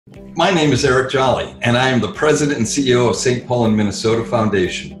My name is Eric Jolly, and I am the President and CEO of St. Paul and Minnesota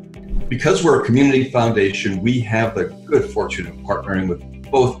Foundation. Because we're a community foundation, we have the good fortune of partnering with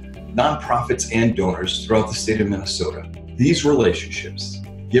both nonprofits and donors throughout the state of Minnesota. These relationships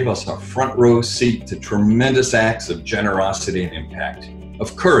give us a front row seat to tremendous acts of generosity and impact,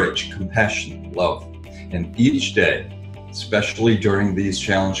 of courage, compassion, love. And each day, especially during these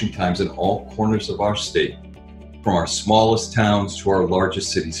challenging times in all corners of our state, from our smallest towns to our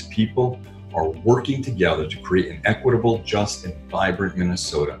largest cities, people are working together to create an equitable, just, and vibrant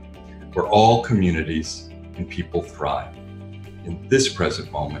Minnesota where all communities and people thrive. In this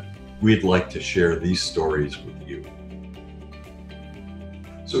present moment, we'd like to share these stories with you.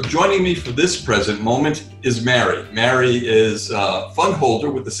 So joining me for this present moment is Mary. Mary is a fund holder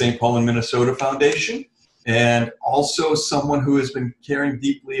with the St. Paul and Minnesota Foundation, and also someone who has been caring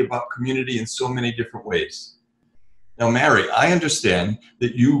deeply about community in so many different ways. Now, Mary, I understand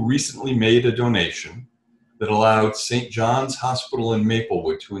that you recently made a donation that allowed St. John's Hospital in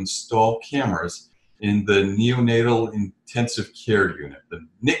Maplewood to install cameras in the neonatal intensive care unit, the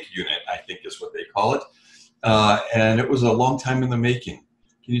NIC unit, I think is what they call it. And it was a long time in the making.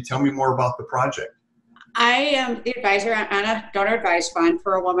 Can you tell me more about the project? I am the advisor on a donor advice fund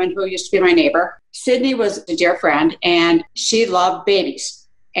for a woman who used to be my neighbor. Sydney was a dear friend, and she loved babies.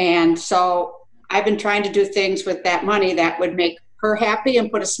 And so I've been trying to do things with that money that would make her happy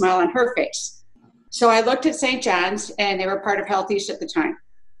and put a smile on her face. So I looked at St. John's, and they were part of Health East at the time.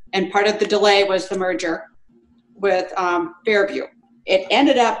 And part of the delay was the merger with Fairview. It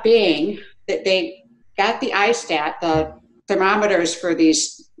ended up being that they got the iStat, the thermometers for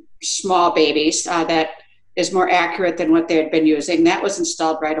these small babies that is more accurate than what they had been using. That was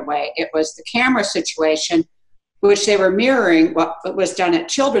installed right away. It was the camera situation, which they were mirroring what was done at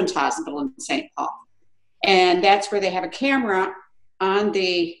Children's Hospital in St. Paul. And that's where they have a camera on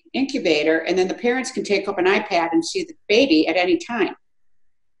the incubator, and then the parents can take up an iPad and see the baby at any time.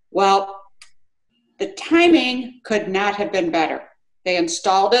 Well, the timing could not have been better. They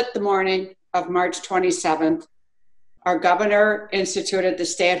installed it the morning of March 27th. Our governor instituted the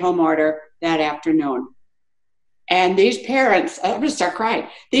stay-at-home order that afternoon. And these parents, I'm going to start crying.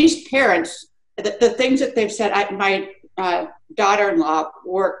 These parents, the things that they've said, my daughter-in-law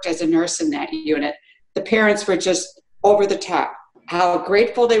worked as a nurse in that unit. The parents were just over the top. How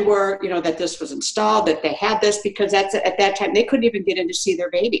grateful they were, that this was installed, that they had this, because at that time they couldn't even get in to see their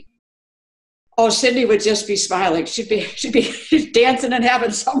baby. Oh, Sydney would just be smiling. She'd be dancing and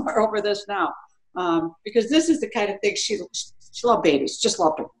having somewhere over this now, because this is the kind of thing she loved babies, just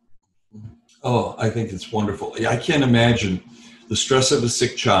loved them. Oh, I think it's wonderful. I can't imagine the stress of a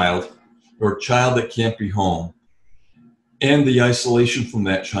sick child or a child that can't be home, and the isolation from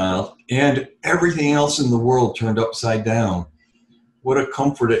that child, and everything else in the world turned upside down. What a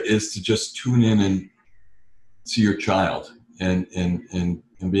comfort it is to just tune in and see your child and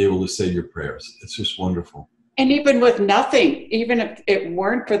be able to say your prayers. It's just wonderful. And even with nothing, even if it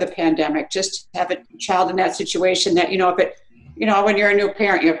weren't for the pandemic, just have a child in that situation that, when you're a new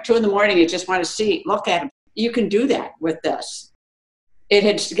parent, you have 2 a.m, you just want to look at them. You can do that with this. It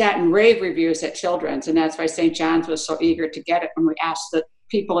had gotten rave reviews at Children's, and that's why St. John's was so eager to get it. When we asked the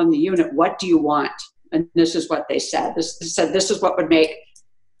people in the unit, what do you want? And this is what they said. This is what would make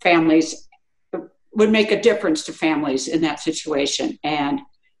a difference to families in that situation. And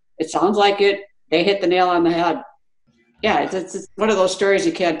it sounds like they hit the nail on the head. Yeah, it's one of those stories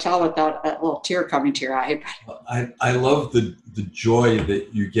you can't tell without a little tear coming to your eye. I love the joy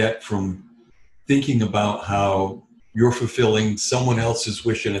that you get from thinking about how you're fulfilling someone else's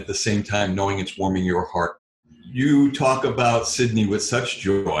wish, and at the same time knowing it's warming your heart. You talk about Sydney with such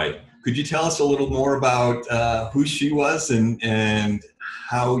joy. Could you tell us a little more about who she was and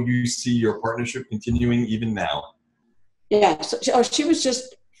how you see your partnership continuing even now? Yeah, so she was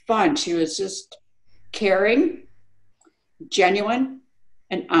just fun. She was just caring, genuine,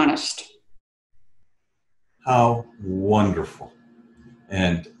 and honest. How wonderful.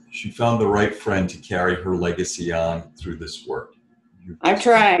 And she found the right friend to carry her legacy on through this work. I'm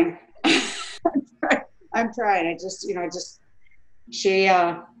trying. I'm trying.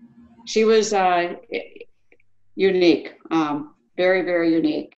 She was unique, very, very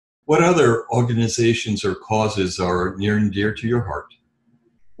unique. What other organizations or causes are near and dear to your heart?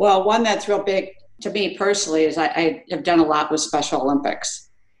 Well, one that's real big to me personally is I have done a lot with Special Olympics,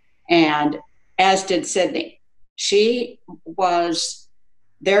 and as did Sydney. She was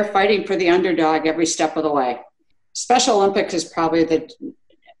there fighting for the underdog every step of the way. Special Olympics is probably the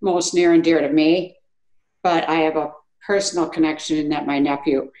most near and dear to me, but I have a personal connection in that my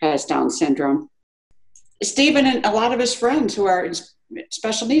nephew has Down syndrome. Stephen and a lot of his friends who are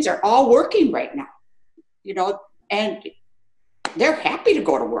special needs are all working right now, and they're happy to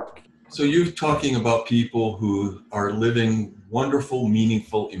go to work. So you're talking about people who are living wonderful,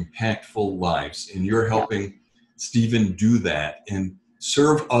 meaningful, impactful lives, and you're helping Stephen do that and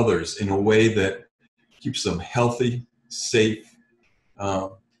serve others in a way that keeps them healthy, safe.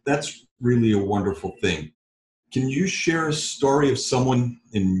 That's really a wonderful thing. Can you share a story of someone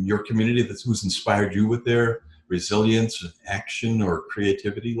in your community who's inspired you with their resilience, action, or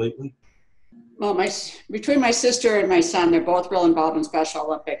creativity lately? Well, between my sister and my son, they're both real involved in Special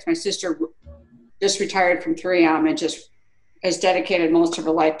Olympics. My sister just retired from 3M and just has dedicated most of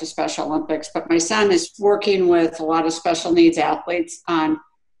her life to Special Olympics. But my son is working with a lot of special needs athletes on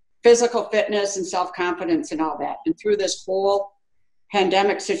physical fitness and self-confidence and all that. And through this whole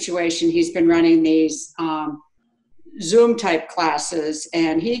pandemic situation, he's been running these Zoom type classes,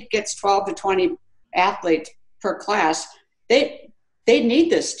 and he gets 12 to 20 athletes per class. They need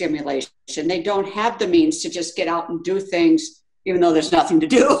this stimulation. They don't have the means to just get out and do things, even though there's nothing to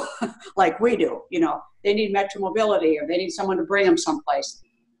do like we do. They need metromobility, or they need someone to bring them someplace.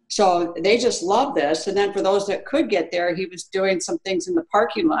 So they just love this. And then for those that could get there, he was doing some things in the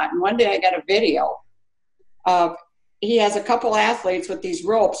parking lot. And one day I got a video of, he has a couple athletes with these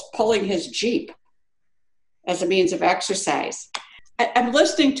ropes pulling his Jeep as a means of exercise. I'm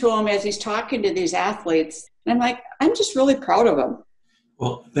listening to him as he's talking to these athletes, and I'm like, I'm just really proud of him.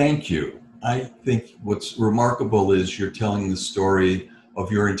 Well, thank you. I think what's remarkable is you're telling the story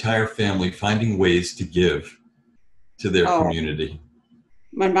of your entire family finding ways to give to their community.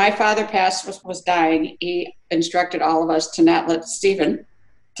 When my father was dying, he instructed all of us to not let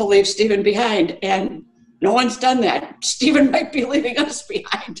to leave Stephen behind. And no one's done that. Stephen might be leaving us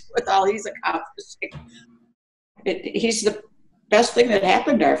behind with all he's accomplishing. He's the best thing that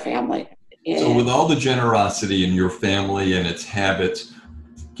happened to our family. So with all the generosity in your family and its habits,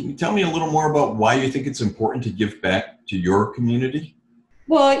 can you tell me a little more about why you think it's important to give back to your community?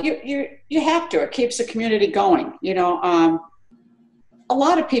 Well, you have to. It keeps the community going. A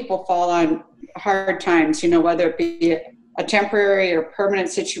lot of people fall on hard times, whether it be a temporary or permanent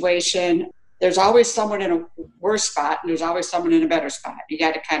situation. There's always someone in a worse spot, and there's always someone in a better spot. You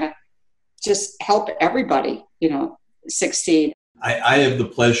got to kind of just help everybody, succeed. I have the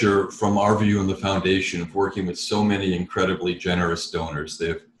pleasure from our view in the foundation of working with so many incredibly generous donors.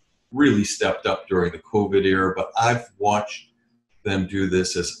 They've really stepped up during the COVID era, but I've watched them do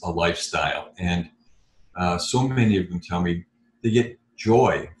this as a lifestyle. And so many of them tell me they get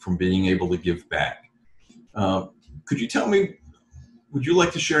joy from being able to give back. Could you tell me, would you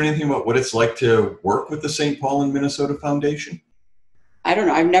like to share anything about what it's like to work with the St. Paul and Minnesota Foundation? I don't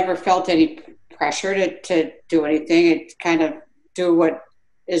know. I've never felt any pressure to do anything. It's kind of do what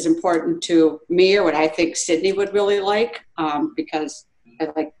is important to me or what I think Sydney would really like, because I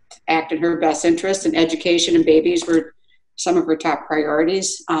like to act in her best interest, and education and babies were some of her top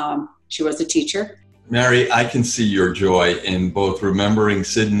priorities. She was a teacher. Mary, I can see your joy in both remembering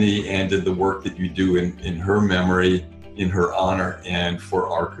Sydney and in the work that you do in her memory, in her honor, and for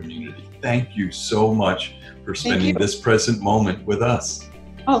our community. Thank you so much for spending this present moment with us.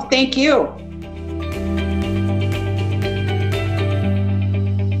 Oh, thank you.